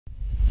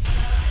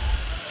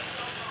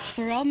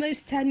For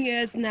almost 10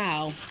 years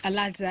now,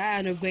 Aladja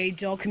and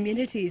Ogbe-Ijoh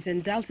communities in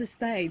Delta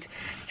State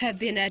have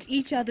been at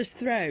each other's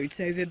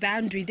throats over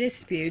boundary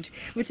dispute,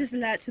 which has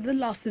led to the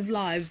loss of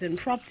lives and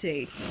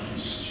property.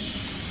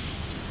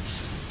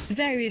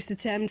 Various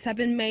attempts have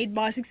been made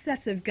by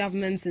successive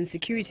governments and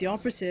security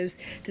operatives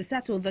to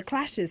settle the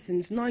clashes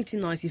since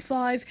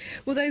 1995,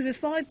 with over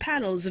 5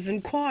 panels of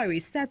inquiry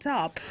set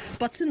up,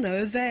 but to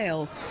no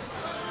avail.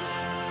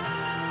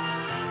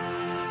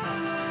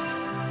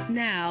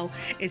 Now,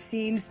 it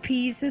seems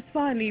peace has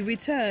finally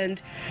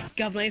returned.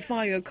 Governor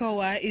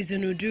Ogbe-Ijoh is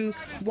in Udu,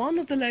 one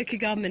of the local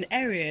government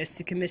areas,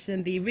 to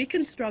commission the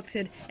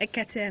reconstructed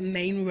Ekete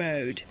main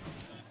road.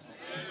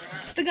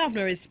 The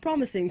governor is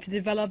promising to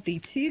develop the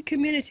two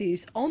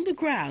communities on the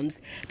grounds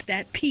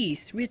that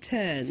peace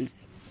returns.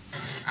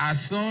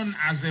 As soon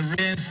as the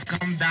rains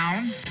come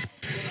down,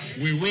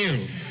 we will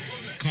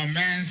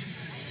commence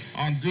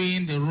on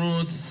doing the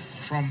road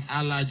from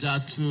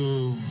Aladja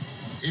to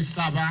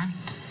Isaba.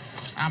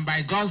 And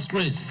by God's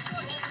grace,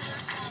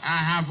 I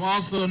have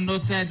also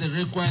noted the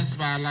request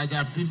by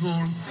Aladja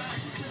people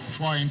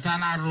for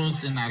internal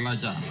roads in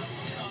Aladja.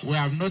 We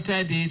have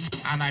noted it,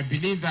 and I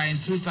believe that in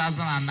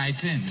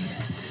 2019,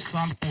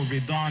 something will be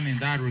done in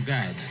that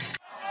regard.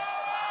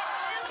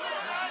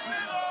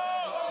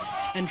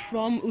 And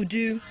from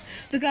Udu,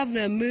 the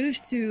governor moves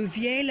to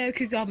Ogbe-Ijoh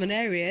local government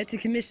area to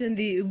commission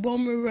the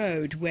Ogbe-Ijoh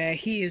road, where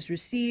he is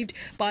received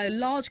by a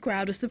large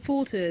crowd of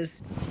supporters.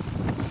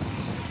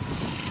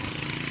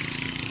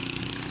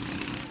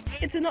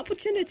 It's an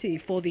opportunity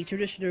for the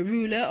traditional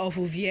ruler of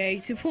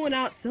Ogbe-Ijoh to point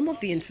out some of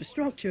the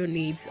infrastructural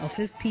needs of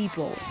his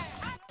people.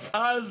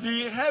 As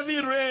the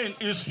heavy rain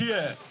is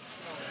here,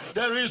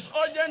 there is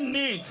urgent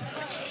need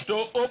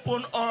to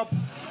open up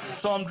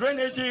some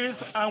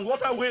drainages and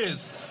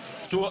waterways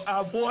to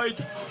avoid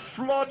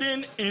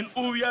flooding in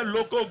Ogbe-Ijoh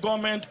local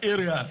government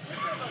area.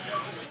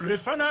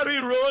 Refinery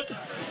Road,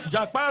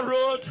 Jakpa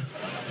Road,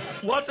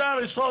 water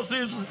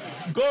resources,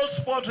 gold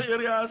spot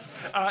areas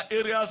are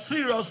areas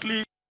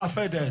seriously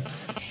affected.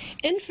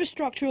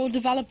 Infrastructural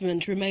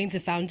development remains a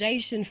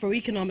foundation for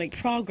economic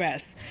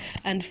progress,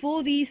 and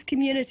for these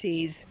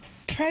communities,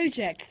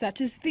 projects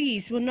such as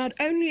these will not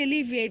only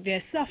alleviate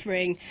their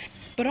suffering,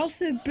 but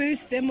also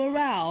boost their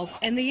morale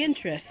in the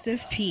interest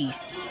of peace.